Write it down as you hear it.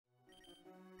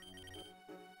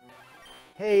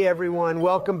Hey everyone,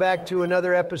 welcome back to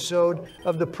another episode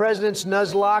of the President's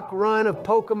Nuzlocke run of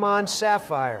Pokemon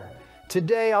Sapphire.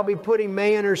 Today I'll be putting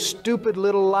May and her stupid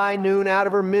little Linoon out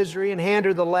of her misery and hand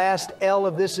her the last L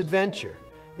of this adventure.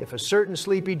 If a certain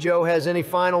Sleepy Joe has any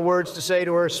final words to say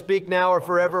to her, speak now or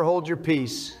forever hold your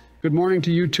peace. Good morning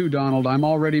to you too, Donald. I'm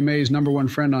already May's #1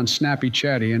 friend on Snappy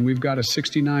Chatty, and we've got a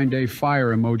 69-day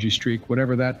fire emoji streak,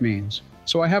 whatever that means.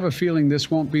 So I have a feeling this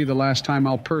won't be the last time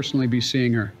I'll personally be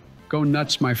seeing her. Go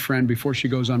nuts, my friend, before she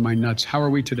goes on my nuts. How are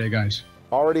we today, guys?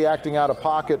 Already acting out of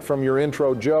pocket from your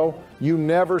intro, Joe. You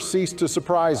never cease to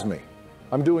surprise me.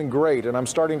 I'm doing great, and I'm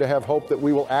starting to have hope that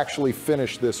we will actually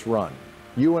finish this run.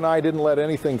 You and I didn't let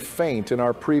anything faint in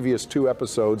our previous 2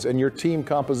 episodes, and your team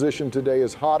composition today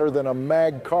is hotter than a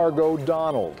mag cargo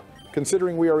Donald.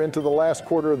 Considering we are into the last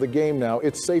quarter of the game now,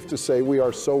 it's safe to say we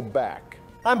are so back.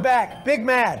 I'm back, big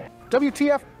mad.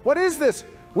 WTF, what is this?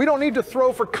 We don't need to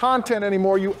throw for content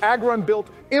anymore, you Agron-built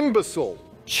imbecile.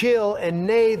 Chill and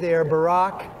nay there,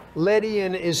 Barack.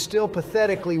 Ledian is still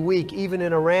pathetically weak, even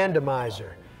in a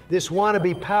randomizer. This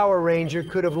wannabe Power Ranger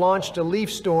could have launched a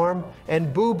Leaf Storm,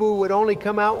 and Boo Boo would only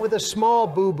come out with a small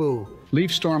Boo Boo.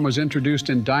 Leaf Storm was introduced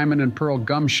in Diamond and Pearl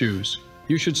gumshoes.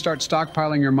 You should start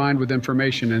stockpiling your mind with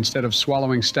information instead of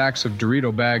swallowing stacks of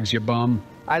Dorito bags, you bum.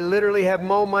 I literally have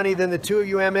more money than the 2 of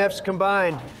you MFs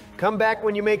combined. Come back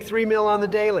when you make 3 mil on the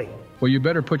daily. Well, you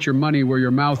better put your money where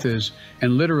your mouth is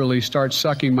and literally start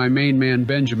sucking my main man,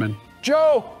 Benjamin.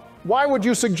 Joe, why would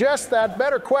you suggest that?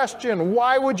 Better question,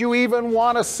 why would you even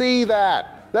want to see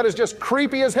that? That is just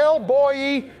creepy as hell,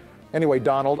 boy. Anyway,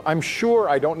 Donald, I'm sure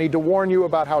I don't need to warn you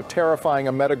about how terrifying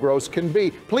a Metagross can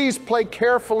be. Please play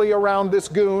carefully around this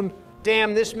goon.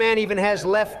 Damn, this man even has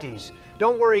lefties.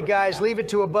 Don't worry, guys, leave it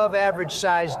to above average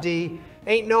size D.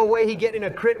 Ain't no way he getting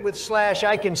a crit with Slash,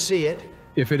 I can see it.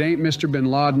 If it ain't Mr. Bin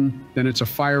Laden, then it's a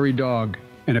fiery dog.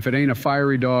 And if it ain't a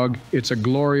fiery dog, it's a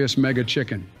glorious mega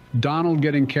chicken. Donald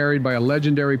getting carried by a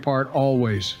legendary part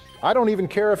always. I don't even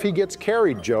care if he gets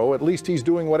carried, Joe. At least he's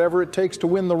doing whatever it takes to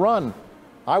win the run.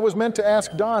 I was meant to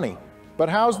ask Donnie, but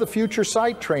how's the future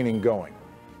sight training going?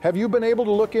 Have you been able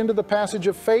to look into the passage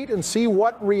of fate and see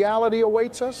what reality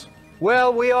awaits us?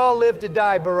 Well, we all live to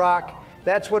die, Barack.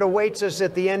 That's what awaits us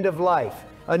at the end of life.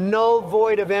 A null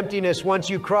void of emptiness once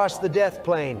you cross the death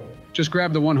plane. Just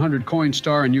grab the 100 coin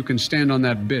star and you can stand on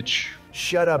that bitch.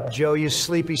 Shut up, Joe, you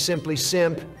sleepy simply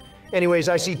simp. Anyways,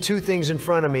 I see 2 things in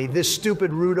front of me. This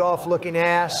stupid Rudolph-looking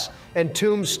ass and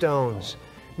tombstones.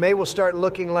 May will start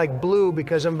looking like blue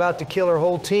because I'm about to kill her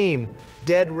whole team.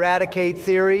 Dead Radicate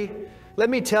theory?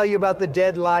 Let me tell you about the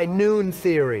dead Linoon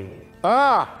theory.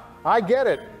 Ah, I get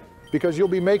it. Because you'll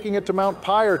be making it to Mount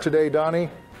Pyre today, Donnie.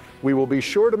 We will be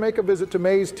sure to make a visit to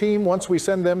May's team once we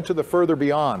send them to the further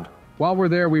beyond. While we're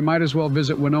there, we might as well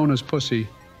visit Winona's pussy.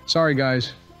 Sorry,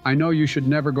 guys. I know you should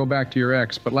never go back to your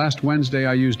ex, but last Wednesday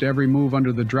I used every move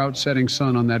under the drought-setting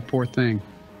sun on that poor thing.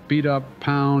 Beat up,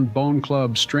 pound, bone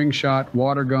club, string shot,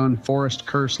 water gun, forest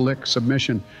curse, lick,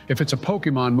 submission. If it's a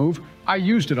Pokemon move, I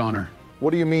used it on her.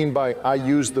 What do you mean by I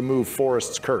used the move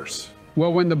Forest's Curse?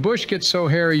 Well, when the bush gets so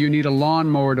hairy you need a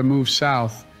lawnmower to move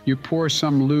south, you pour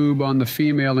some lube on the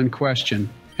female in question,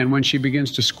 and when she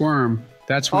begins to squirm,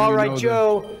 that's when All you know right,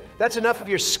 Joe, that's enough of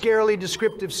your scarily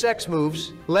descriptive sex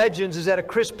moves. Legends is at a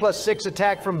crisp +6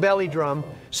 attack from Belly Drum,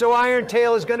 so Iron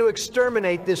Tail is going to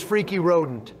exterminate this freaky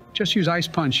rodent. Just use Ice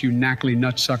Punch, you knackly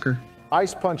nutsucker.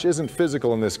 Ice Punch isn't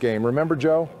physical in this game, remember,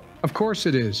 Joe? Of course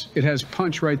it is. It has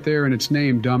punch right there in its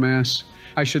name, dumbass.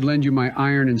 I should lend you my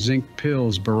iron and zinc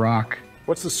pills, Barack.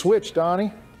 What's the switch,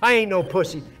 Donnie? I ain't no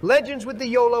pussy. Legends with the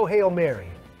YOLO Hail Mary.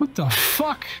 What the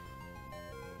fuck?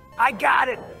 I got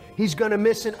it. He's gonna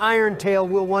miss an Iron Tail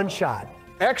will one-shot.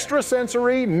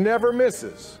 Extrasensory never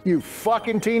misses. You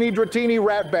fucking teeny dratini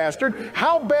rat bastard.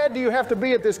 How bad do you have to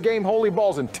be at this game, holy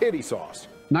balls and titty sauce?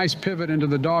 Nice pivot into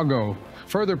the doggo.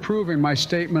 Further proving my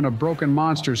statement of broken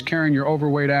monsters carrying your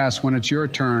overweight ass when it's your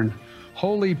turn.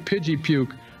 Holy Pidgey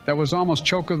puke. That was almost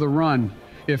choke of the run.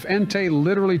 If Entei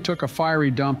literally took a fiery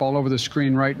dump all over the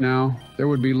screen right now, there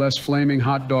would be less flaming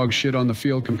hot dog shit on the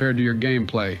field compared to your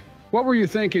gameplay. What were you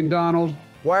thinking, Donald?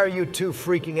 Why are you 2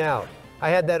 freaking out? I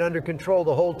had that under control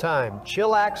the whole time.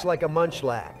 Chillax like a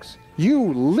munchlax.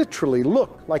 You literally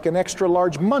look like an extra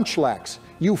large munchlax.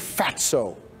 You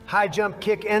fatso. High jump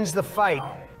kick ends the fight.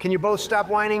 Can you both stop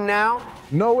whining now?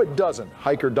 No, it doesn't,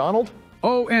 Hiker Donald.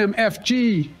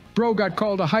 OMFG. Bro got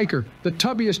called a hiker, the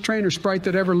tubbiest trainer sprite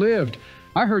that ever lived.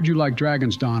 I heard you like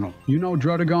dragons, Donald. You know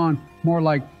Drudagon? More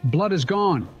like blood is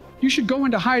gone. You should go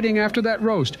into hiding after that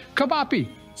roast. Kabapi!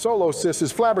 Solo Sis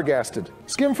is flabbergasted.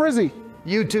 Skim Frizzy.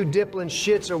 You 2 Diplin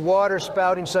shits are water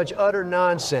spouting such utter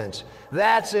nonsense.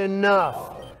 That's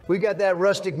enough. We got that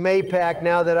rustic Maypack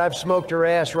now that I've smoked her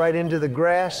ass right into the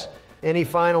grass. Any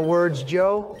final words,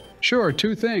 Joe? Sure,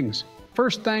 two things.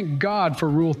 First, thank God for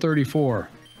Rule 34.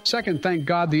 Second, thank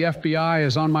God the FBI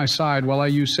is on my side while I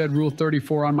use said Rule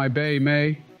 34 on my bae,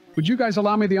 May. Would you guys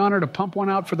allow me the honor to pump one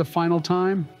out for the final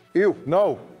time? Ew,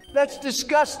 no. That's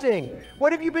disgusting.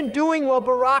 What have you been doing while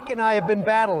Barack and I have been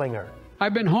battling her?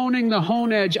 I've been honing the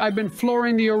hone edge. I've been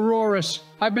flooring the auroras.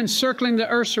 I've been circling the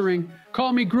Ursaring.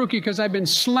 Call me Grooky because I've been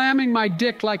slamming my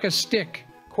dick like a stick.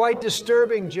 Quite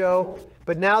disturbing, Joe.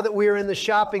 But now that we're in the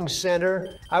shopping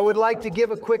center, I would like to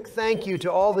give a quick thank you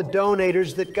to all the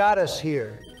donators that got us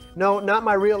here. No, not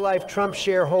my real-life Trump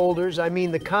shareholders. I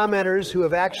mean the commenters who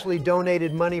have actually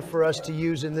donated money for us to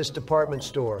use in this department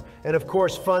store. And of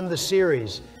course, fund the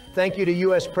series. Thank you to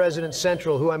U.S. President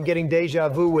Central, who I'm getting deja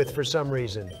vu with for some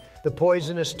reason. The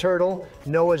Poisonous Turtle,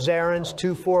 Noah Zarins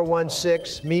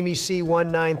 2416, Mimi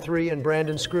C193, and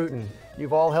Brandon Scruton.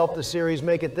 You've all helped the series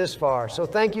make it this far, so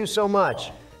thank you so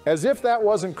much. As if that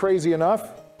wasn't crazy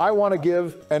enough, I want to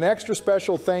give an extra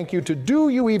special thank you to Do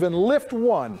You Even Lift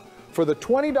One for the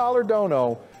 $20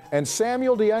 dono and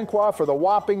Samuel Dienqua for the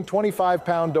whopping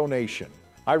 25-pound donation.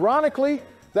 Ironically,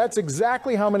 that's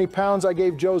exactly how many pounds I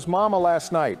gave Joe's mama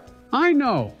last night. I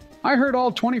know. I heard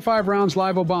all 25 rounds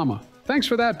live Obama. Thanks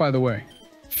for that, by the way.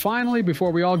 Finally,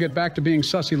 before we all get back to being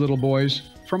sussy little boys,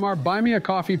 from our Buy Me a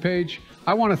Coffee page,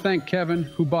 I want to thank Kevin,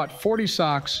 who bought 40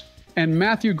 socks, and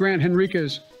Matthew Grant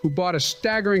Henriquez, who bought a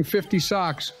staggering 50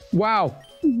 socks. Wow,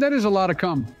 that is a lot of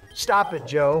cum. Stop it,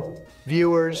 Joe.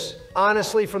 Viewers,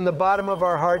 honestly, from the bottom of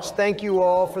our hearts, thank you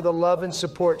all for the love and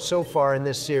support so far in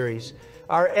this series.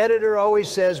 Our editor always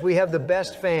says we have the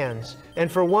best fans,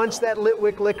 and for once that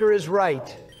Litwick liquor is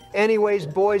right. Anyways,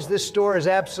 boys, this store is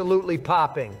absolutely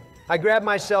popping. I grabbed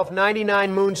myself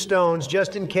 99 moonstones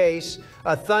just in case,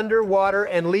 a thunder, water,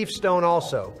 and leaf stone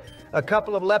also. A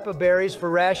couple of lepa berries for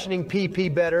rationing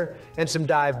PP better, and some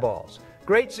dive balls.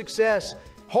 Great success.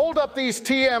 Hold up, these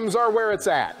TMs are where it's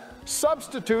at.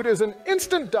 Substitute is an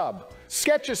instant dub.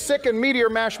 Sketch is sick and Meteor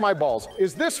mash my balls.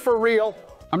 Is this for real?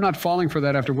 I'm not falling for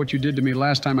that after what you did to me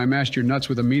last time I mashed your nuts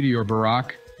with a meteor,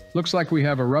 Barack. Looks like we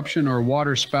have eruption or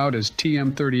water spout as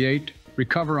TM38.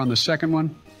 Recover on the second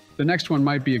one. The next one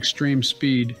might be extreme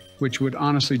speed, which would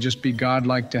honestly just be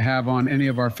godlike to have on any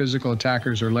of our physical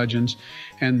attackers or legends.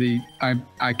 And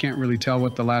I can't really tell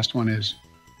what the last one is.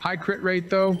 High crit rate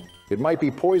though? It might be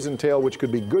Poison Tail, which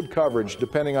could be good coverage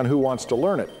depending on who wants to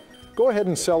learn it. Go ahead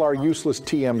and sell our useless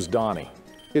TMs Donnie.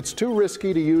 It's too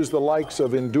risky to use the likes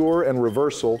of Endure and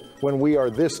Reversal when we are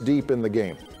this deep in the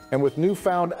game. And with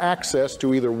newfound access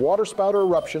to either Water Spout or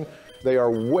Eruption, they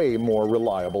are way more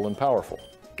reliable and powerful.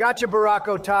 Gotcha,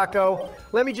 Baracko Taco.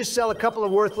 Let me just sell a couple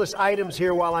of worthless items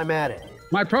here while I'm at it.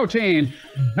 My protein.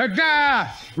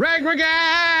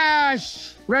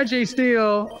 Reggie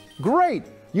Steele. Great!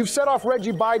 You've set off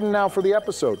Reggie Biden now for the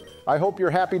episode. I hope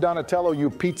you're happy, Donatello, you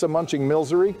pizza-munching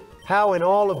Milsery. How in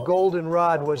all of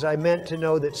Goldenrod was I meant to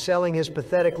know that selling his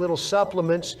pathetic little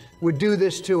supplements would do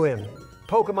this to him?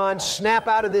 Pokemon, snap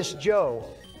out of this, Joe.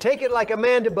 Take it like a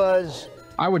Mandibuzz.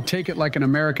 I would take it like an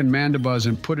American Mandibuzz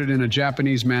and put it in a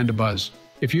Japanese Mandibuzz.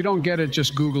 If you don't get it,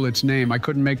 just Google its name. I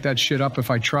couldn't make that shit up if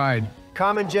I tried.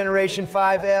 Common Generation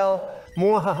 5L.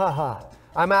 Mwahaha.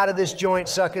 I'm out of this joint,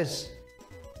 suckers.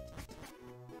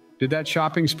 Did that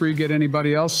shopping spree get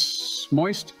anybody else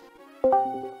moist?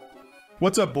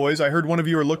 What's up, boys? I heard one of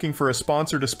you are looking for a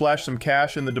sponsor to splash some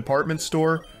cash in the department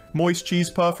store. Moist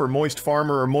Cheese Puff or Moist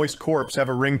Farmer or Moist Corpse have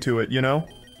a ring to it, you know?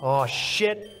 Oh,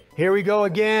 shit. Here we go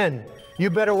again. You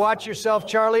better watch yourself,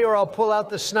 Charlie, or I'll pull out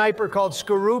the sniper called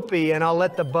Skorupi and I'll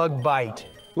let the bug bite.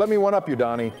 Let me one up you,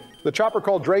 Donnie. The chopper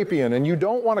called Drapion, and you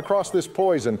don't want to cross this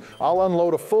poison. I'll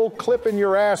unload a full clip in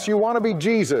your ass. You want to be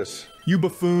Jesus. You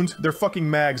buffoons, they're fucking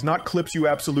mags, not clips, you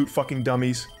absolute fucking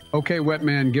dummies. Okay, wet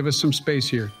man, give us some space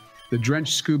here. The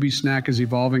drenched Scooby snack is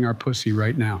evolving our pussy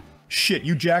right now. Shit,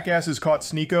 you jackasses caught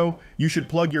Sneeko? You should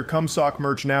plug your cumsock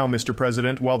merch now, Mr.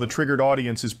 President, while the triggered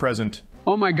audience is present.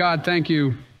 Oh my God, thank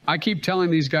you. I keep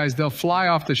telling these guys they'll fly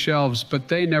off the shelves, but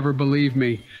they never believe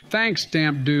me. Thanks,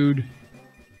 damp dude.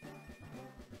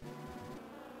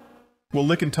 Well,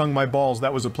 lick and tongue my balls,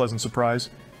 that was a pleasant surprise.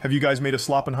 Have you guys made a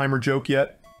Sloppenheimer joke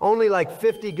yet? Only like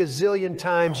 50 gazillion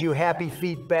times, you happy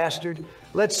feet bastard.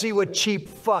 Let's see what cheap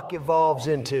fuck evolves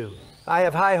into. I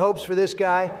have high hopes for this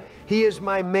guy. He is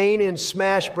my main in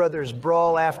Smash Brothers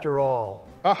Brawl after all.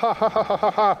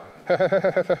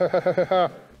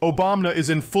 Obama is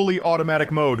in fully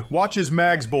automatic mode. Watch his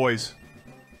mags, boys.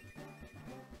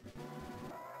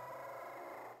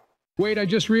 Wait, I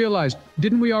just realized,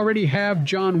 didn't we already have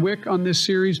John Wick on this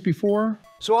series before?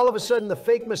 So all of a sudden the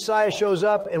fake Messiah shows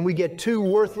up and we get two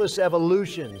worthless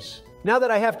evolutions. Now that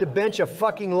I have to bench a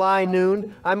fucking lie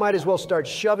noon, I might as well start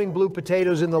shoving blue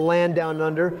potatoes in the land down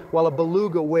under while a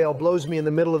beluga whale blows me in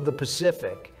the middle of the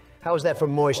Pacific. How's that for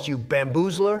moist, you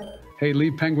bamboozler? Hey,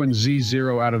 leave Penguin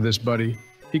Z0 out of this, buddy.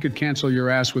 He could cancel your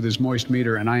ass with his moist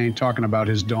meter, and I ain't talking about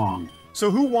his dong.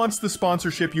 So who wants the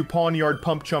sponsorship, you pawn yard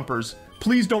pump chumpers?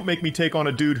 Please don't make me take on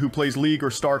a dude who plays League or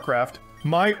StarCraft.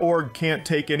 My org can't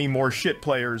take any more shit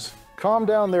players. Calm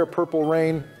down there, Purple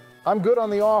Rain. I'm good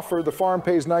on the offer. The farm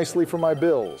pays nicely for my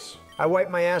bills. I wipe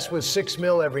my ass with 6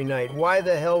 mil every night. Why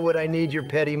the hell would I need your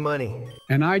petty money?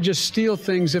 And I just steal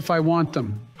things if I want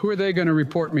them. Who are they going to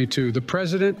report me to? The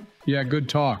president? Yeah, good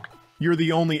talk. You're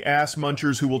the only ass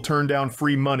munchers who will turn down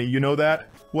free money, you know that?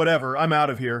 Whatever, I'm out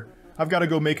of here. I've got to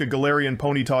go make a Galarian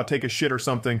Ponyta take a shit or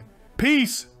something.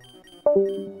 Peace!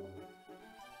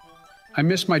 I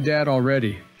miss my dad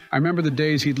already. I remember the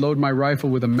days he'd load my rifle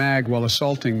with a mag while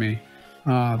assaulting me.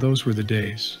 Ah, those were the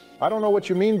days. I don't know what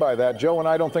you mean by that, Joe, and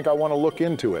I don't think I want to look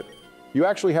into it. You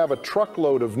actually have a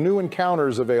truckload of new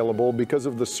encounters available because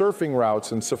of the surfing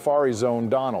routes in Safari Zone,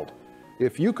 Donald.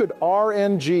 If you could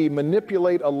RNG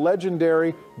manipulate a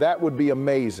legendary, that would be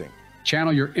amazing.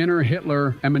 Channel your inner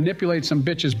Hitler and manipulate some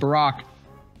bitches, Barack.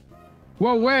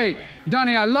 Whoa, wait.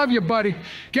 Donnie, I love you, buddy.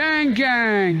 Gang,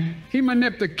 gang. He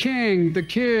manip the king, the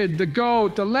kid, the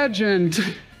goat, the legend.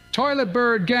 Toilet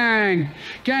bird gang.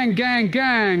 Gang, gang,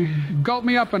 gang. Gulp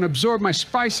me up and absorb my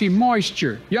spicy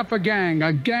moisture. Yuppa gang,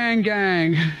 a gang,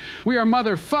 gang. We are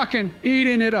motherfucking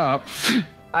eating it up.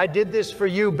 I did this for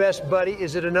you, best buddy.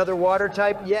 Is it another water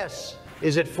type? Yes.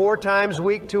 Is it 4 times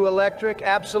weak to electric?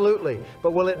 Absolutely.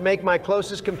 But will it make my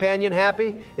closest companion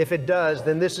happy? If it does,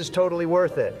 then this is totally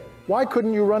worth it. Why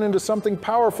couldn't you run into something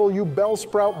powerful, you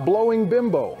bellsprout blowing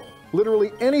bimbo?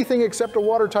 Literally anything except a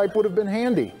water type would have been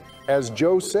handy. As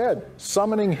Joe said,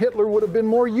 summoning Hitler would have been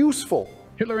more useful.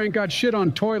 Hitler ain't got shit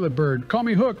on Toilet Bird. Call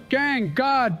me Hook. Gang,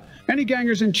 God. Any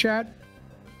gangers in chat?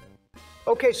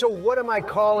 Okay, so what am I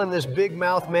calling this big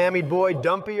mouth mammied boy?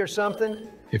 Dumpy or something?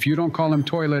 If you don't call him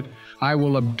Toilet, I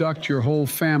will abduct your whole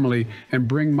family and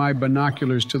bring my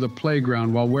binoculars to the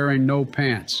playground while wearing no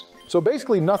pants. So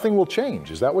basically nothing will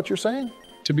change. Is that what you're saying?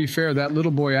 To be fair, that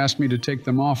little boy asked me to take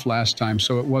them off last time,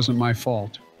 so it wasn't my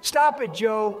fault. Stop it,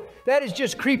 Joe. That is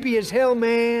just creepy as hell,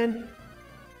 man.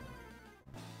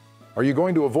 Are you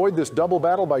going to avoid this double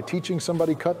battle by teaching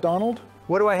somebody cut, Donald?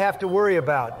 What do I have to worry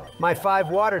about? My 5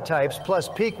 water types plus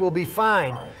Peak will be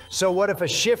fine. So what if a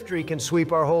Shiftry can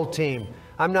sweep our whole team?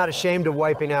 I'm not ashamed of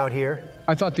wiping out here.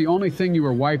 I thought the only thing you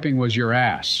were wiping was your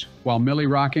ass, while Millie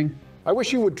rocking. I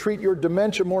wish you would treat your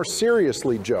dementia more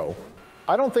seriously, Joe.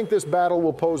 I don't think this battle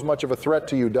will pose much of a threat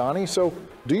to you, Donnie, so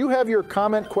do you have your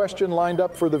comment question lined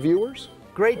up for the viewers?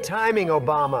 Great timing,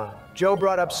 Obama. Joe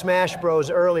brought up Smash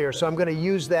Bros earlier, so I'm going to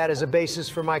use that as a basis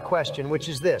for my question, which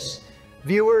is this.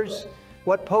 Viewers,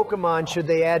 what Pokemon should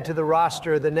they add to the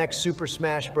roster of the next Super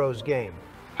Smash Bros game?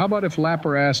 How about if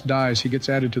Lapper Ass dies, he gets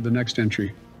added to the next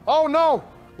entry? Oh, no!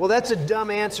 Well, that's a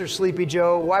dumb answer, Sleepy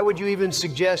Joe. Why would you even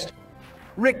suggest...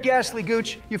 Rick Ghastly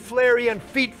Gooch, you flary and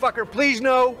feet fucker, please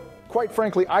no! Quite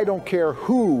frankly, I don't care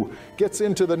who gets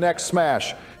into the next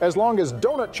Smash, as long as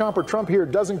Donut Chomper Trump here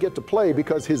doesn't get to play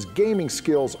because his gaming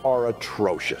skills are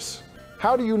atrocious.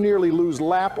 How do you nearly lose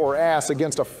Lap or Ass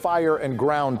against a fire and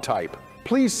ground type?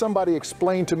 Please somebody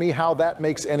explain to me how that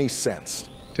makes any sense.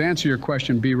 To answer your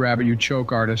question, B-Rabbit, you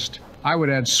choke artist, I would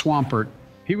add Swampert.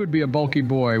 He would be a bulky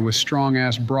boy with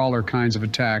strong-ass brawler kinds of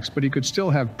attacks, but he could still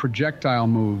have projectile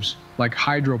moves like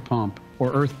Hydro Pump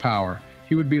or Earth Power.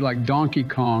 He would be like Donkey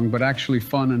Kong, but actually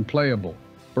fun and playable.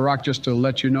 Barack, just to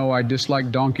let you know, I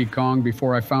disliked Donkey Kong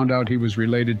before I found out he was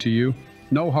related to you.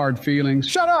 No hard feelings.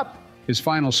 Shut up! His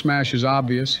final smash is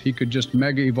obvious. He could just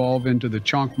Mega Evolve into the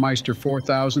Chonkmeister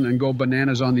 4000 and go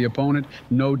bananas on the opponent.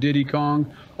 No Diddy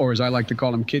Kong, or as I like to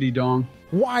call him, Kitty Dong.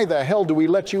 Why the hell do we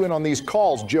let you in on these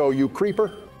calls, Joe, you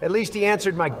creeper? At least he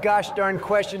answered my gosh darn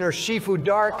question, or Shifu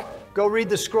Dark. Go read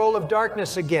the Scroll of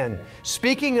Darkness again.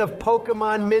 Speaking of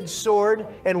Pokemon Mid-Sword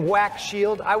and Whack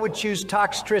Shield, I would choose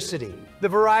Toxtricity. The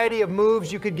variety of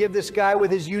moves you could give this guy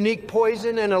with his unique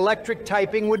poison and electric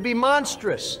typing would be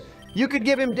monstrous. You could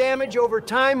give him damage over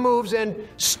time moves and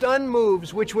stun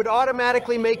moves, which would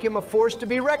automatically make him a force to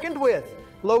be reckoned with.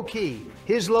 Low-key.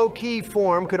 His low-key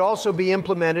form could also be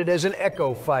implemented as an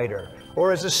Echo Fighter,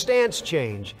 or as a stance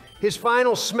change. His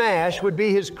final smash would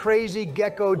be his crazy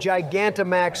Gecko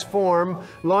Gigantamax form,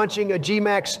 launching a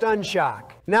G-Max Stun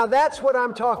Shock. Now that's what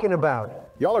I'm talking about.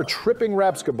 Y'all are tripping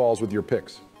Rapska balls with your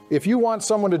picks. If you want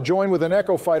someone to join with an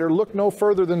Echo Fighter, look no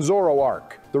further than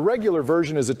Zoroark. The regular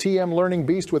version is a TM learning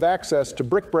beast with access to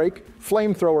Brick Break,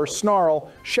 Flamethrower, Snarl,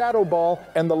 Shadow Ball,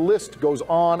 and the list goes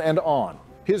on and on.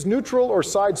 His neutral or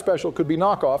side special could be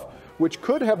Knockoff, which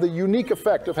could have the unique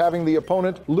effect of having the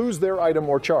opponent lose their item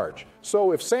or charge.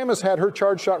 So if Samus had her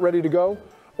charge shot ready to go,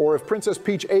 or if Princess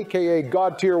Peach aka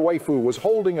God Tier Waifu was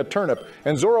holding a turnip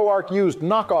and Zoroark used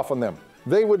Knockoff on them,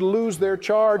 they would lose their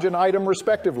charge and item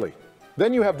respectively.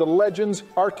 Then you have the Legends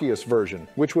Arceus version,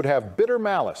 which would have Bitter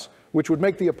Malice, which would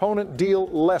make the opponent deal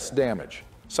less damage.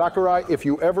 Sakurai, if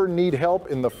you ever need help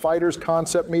in the fighters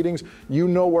concept meetings, you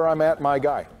know where I'm at, my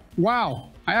guy. Wow,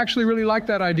 I actually really like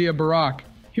that idea, Barack.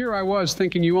 Here I was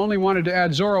thinking you only wanted to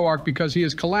add Zoroark because he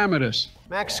is calamitous.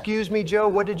 Max, excuse me, Joe,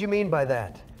 what did you mean by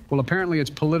that? Well, apparently it's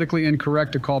politically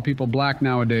incorrect to call people black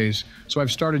nowadays, so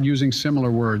I've started using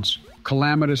similar words.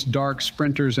 Calamitous, dark,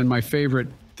 sprinters, and my favorite,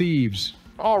 thieves.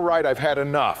 All right, I've had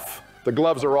enough. The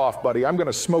gloves are off, buddy. I'm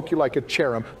gonna smoke you like a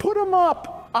cherub. Put them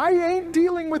up! I ain't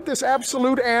dealing with this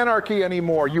absolute anarchy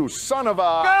anymore, you son of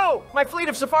a... Go! My fleet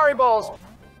of safari balls!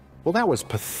 Well, that was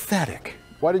pathetic.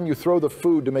 Why didn't you throw the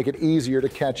food to make it easier to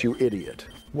catch, you idiot?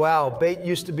 Wow, bait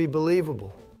used to be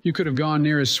believable. You could have gone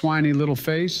near his swiny little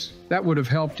face. That would have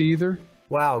helped either.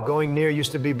 Wow, going near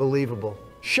used to be believable.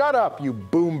 Shut up, you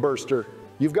boom burster.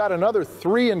 You've got another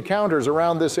 3 encounters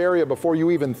around this area before you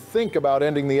even think about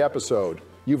ending the episode.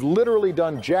 You've literally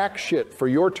done jack shit for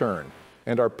your turn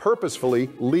and are purposefully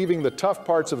leaving the tough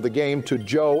parts of the game to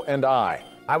Joe and I.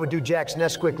 I would do Jack's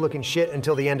Nesquik looking shit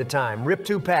until the end of time. Rip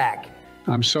 2-pack.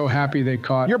 I'm so happy they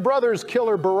caught... Your brother's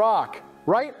killer Barack,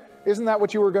 right? Isn't that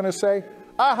what you were gonna say?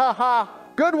 Ah ha ha!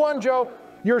 Good one, Joe!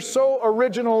 You're so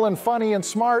original and funny and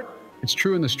smart. It's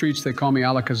true in the streets they call me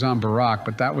Alakazam Barack,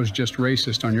 but that was just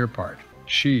racist on your part.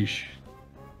 Sheesh.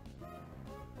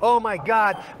 Oh my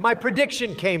God, my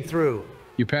prediction came through.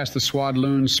 You passed the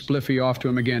Swadloon spliffy off to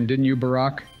him again, didn't you,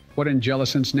 Barack? What in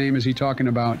Jellicent's name is he talking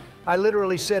about? I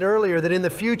literally said earlier that in the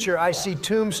future I see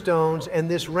tombstones and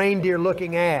this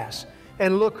reindeer-looking ass.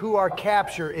 And look who our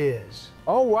capture is.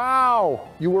 Oh wow,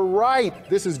 you were right.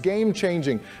 This is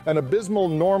game-changing. An abysmal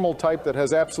normal type that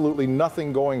has absolutely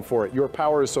nothing going for it. Your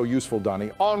power is so useful, Donnie.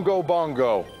 Ongo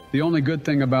bongo. The only good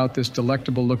thing about this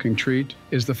delectable-looking treat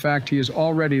is the fact he is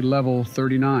already level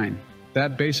 39.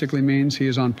 That basically means he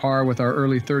is on par with our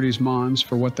early 30s Mons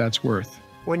for what that's worth.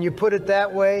 When you put it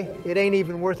that way, it ain't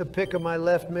even worth a pick of my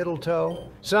left middle toe.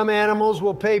 Some animals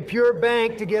will pay pure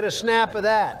bank to get a snap of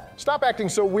that. Stop acting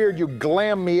so weird, you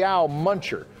glam meow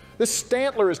muncher. This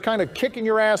Stantler is kind of kicking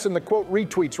your ass in the quote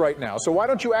retweets right now, so why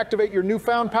don't you activate your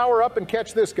newfound power up and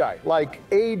catch this guy? Like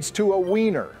AIDS to a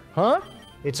wiener, huh?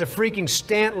 It's a freaking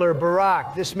Stantler,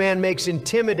 Barack. This man makes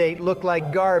Intimidate look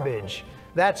like garbage.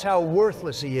 That's how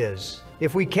worthless he is.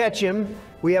 If we catch him,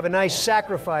 we have a nice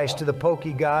sacrifice to the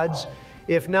Poke gods.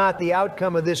 If not, the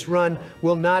outcome of this run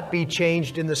will not be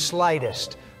changed in the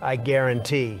slightest, I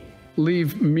guarantee.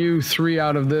 Leave Mew 3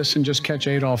 out of this and just catch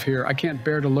Adolf here. I can't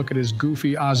bear to look at his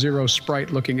goofy A0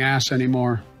 sprite-looking ass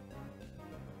anymore.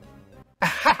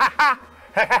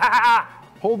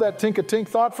 Hold that tink-a-tink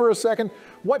thought for a second.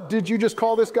 What did you just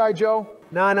call this guy, Joe?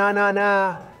 Nah.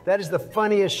 That is the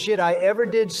funniest shit I ever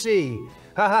did see.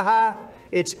 Ha ha ha.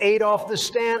 It's Adolf the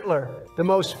Stantler, the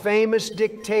most famous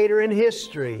dictator in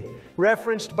history,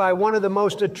 referenced by one of the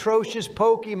most atrocious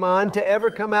Pokemon to ever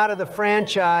come out of the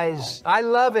franchise. I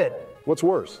love it. What's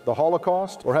worse, the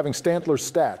Holocaust or having Stantler's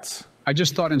stats? I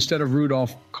just thought instead of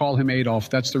Rudolph, call him Adolf.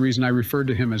 That's the reason I referred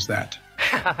to him as that.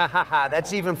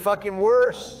 That's even fucking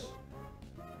worse.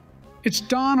 It's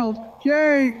Donald.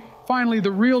 Yay! Finally,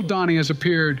 the real Donnie has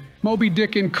appeared. Moby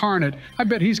Dick incarnate. I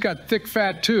bet he's got thick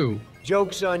fat too.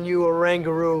 Joke's on you,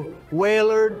 Orangaroo.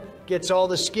 Wailard gets all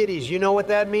the skitties. You know what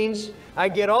that means? I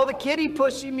get all the kitty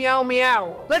pussy meow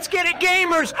meow. Let's get it,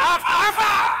 gamers! Arf, arf,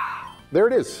 arf! There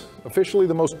it is. Officially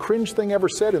the most cringe thing ever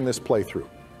said in this playthrough.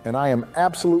 And I am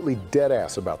absolutely dead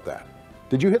ass about that.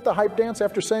 Did you hit the hype dance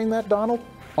after saying that, Donald?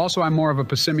 Also, I'm more of a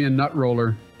Passimian nut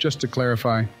roller, just to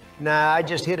clarify. Nah, I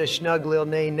just hit a snug lil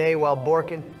nay while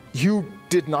borking. You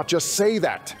did not just say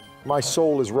that. My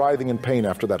soul is writhing in pain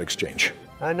after that exchange.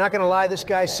 I'm not gonna lie, this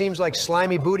guy seems like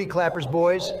slimy booty clappers,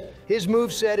 boys. His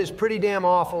moveset is pretty damn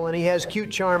awful, and he has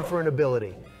cute charm for an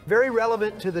ability. Very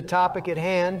relevant to the topic at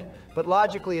hand, but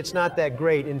logically it's not that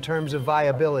great in terms of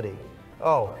viability.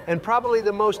 Oh, and probably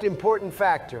the most important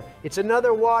factor, it's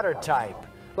another water type.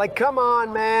 Like, come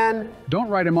on, man. Don't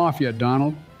write him off yet,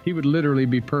 Donald. He would literally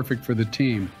be perfect for the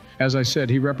team. As I said,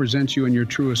 he represents you in your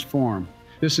truest form.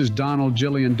 This is Donald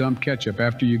Jillian Dump Ketchup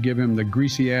after you give him the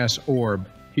greasy-ass orb.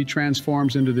 He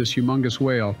transforms into this humongous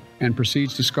whale and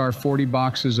proceeds to scarf 40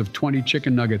 boxes of 20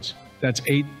 chicken nuggets. That's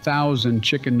 8,000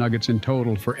 chicken nuggets in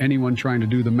total for anyone trying to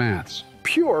do the maths.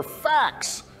 Pure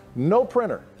facts. No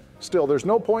printer. Still, there's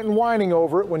no point in whining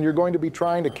over it when you're going to be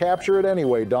trying to capture it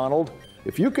anyway, Donald.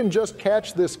 If you can just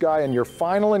catch this guy in your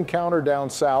final encounter down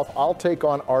south, I'll take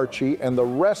on Archie and the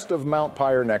rest of Mount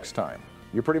Pyre next time.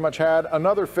 You pretty much had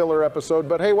another filler episode,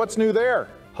 but hey, what's new there?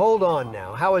 Hold on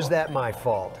now, how is that my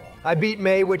fault? I beat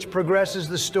May, which progresses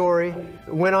the story,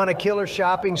 went on a killer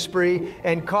shopping spree,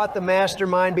 and caught the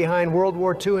mastermind behind World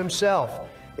War II himself.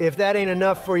 If that ain't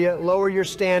enough for you, lower your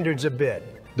standards a bit.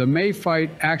 The May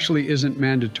fight actually isn't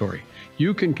mandatory.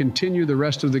 You can continue the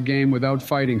rest of the game without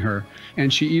fighting her,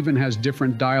 and she even has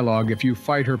different dialogue if you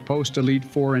fight her post-Elite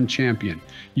Four and Champion.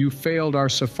 You failed our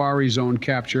Safari Zone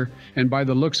capture, and by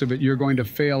the looks of it, you're going to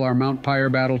fail our Mount Pyre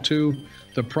battle too.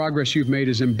 The progress you've made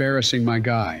is embarrassing, my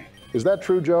guy. Is that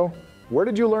true, Joe? Where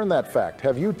did you learn that fact?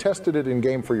 Have you tested it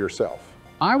in-game for yourself?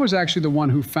 I was actually the one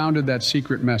who founded that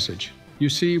secret message. You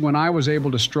see, when I was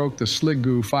able to stroke the slig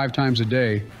goo 5 times a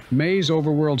day, May's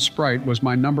overworld sprite was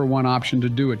my #1 option to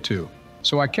do it to.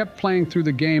 So I kept playing through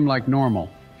the game like normal,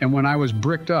 and when I was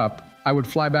bricked up, I would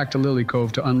fly back to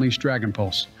Lilycove to unleash Dragon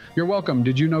Pulse. You're welcome.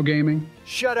 Did you know gaming?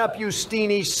 Shut up, you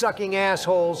steeny, sucking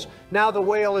assholes. Now the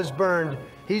whale is burned.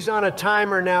 He's on a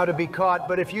timer now to be caught,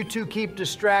 but if you two keep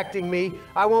distracting me,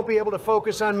 I won't be able to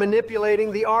focus on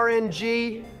manipulating the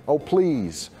RNG. Oh,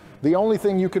 please. The only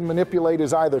thing you can manipulate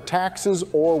is either taxes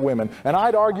or women, and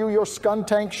I'd argue you're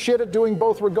scuntank shit at doing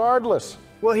both regardless.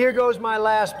 Well, here goes my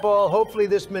last ball. Hopefully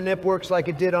this manip works like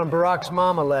it did on Barack's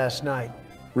mama last night.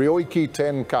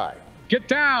 MoistCr1TiKaL. Get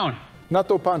down!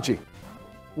 Nato Panchi.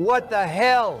 What the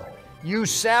hell? You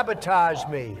sabotaged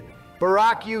me.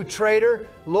 Barack, you traitor.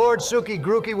 Lord Suki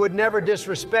Gruki would never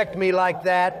disrespect me like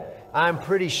that. I'm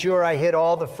pretty sure I hit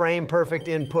all the frame-perfect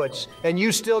inputs, and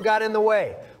you still got in the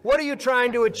way. What are you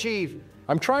trying to achieve?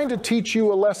 I'm trying to teach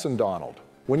you a lesson, Donald.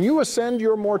 When you ascend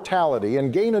your mortality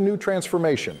and gain a new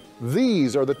transformation,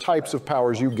 these are the types of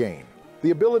powers you gain.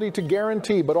 The ability to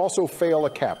guarantee but also fail a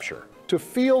capture. To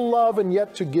feel love and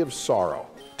yet to give sorrow.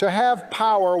 To have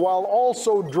power while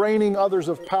also draining others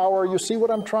of power. You see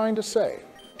what I'm trying to say?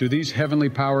 Do these heavenly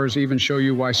powers even show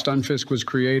you why Stunfisk was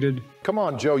created? Come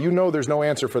on, Joe, you know there's no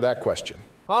answer for that question.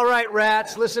 All right,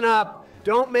 rats, listen up.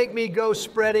 Don't make me go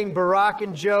spreading Barack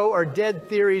and Joe are dead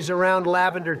theories around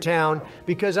Lavender Town,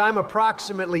 because I'm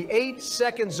approximately 8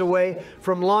 seconds away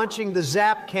from launching the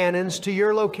zap cannons to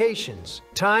your locations.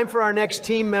 Time for our next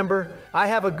team member. I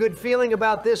have a good feeling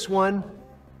about this one.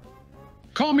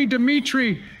 Call me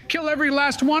Dimitri. Kill every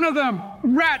last one of them.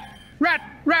 Rat, rat,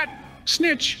 rat,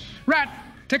 snitch, rat,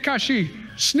 Tekashi,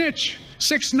 snitch,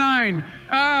 6'9".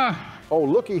 Oh,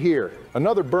 looky here.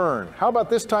 Another burn. How about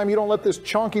this time you don't let this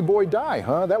chonky boy die,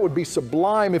 huh? That would be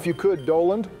sublime if you could,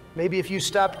 Doland. Maybe if you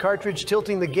stopped cartridge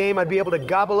tilting the game, I'd be able to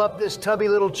gobble up this tubby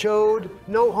little chode.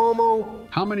 No homo.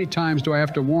 How many times do I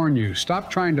have to warn you? Stop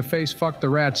trying to face fuck the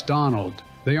rats, Donald.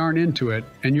 They aren't into it,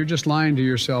 and you're just lying to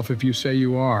yourself if you say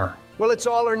you are. Well, it's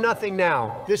all or nothing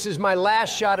now. This is my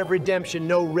last shot of redemption,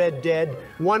 no Red Dead.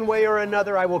 One way or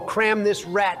another, I will cram this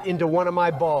rat into one of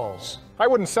my balls. I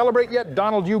wouldn't celebrate yet,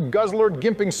 Donald, you guzzler,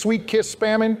 gimping sweet kiss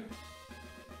spamming.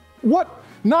 What?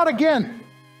 Not again!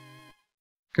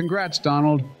 Congrats,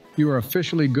 Donald. You are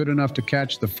officially good enough to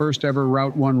catch the first ever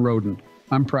Route 1 rodent.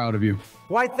 I'm proud of you.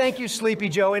 Why, thank you, Sleepy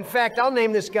Joe. In fact, I'll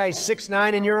name this guy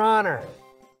 6'9" in your honor.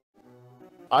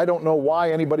 I don't know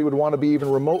why anybody would want to be even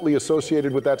remotely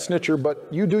associated with that snitcher, but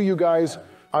you do, you guys.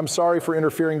 I'm sorry for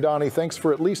interfering, Donnie. Thanks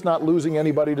for at least not losing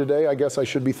anybody today. I guess I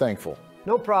should be thankful.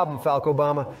 No problem, Falco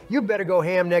Obama. You better go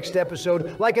ham next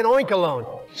episode like an oink-a-lone.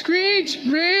 Screech!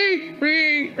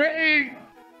 Ree!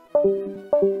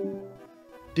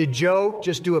 Did Joe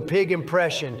just do a pig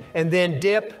impression and then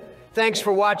dip? Thanks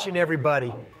for watching,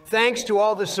 everybody. Thanks to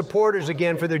all the supporters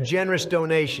again for their generous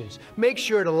donations. Make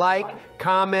sure to like,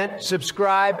 comment,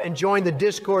 subscribe, and join the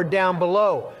Discord down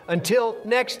below. Until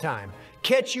next time,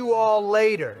 catch you all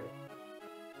later.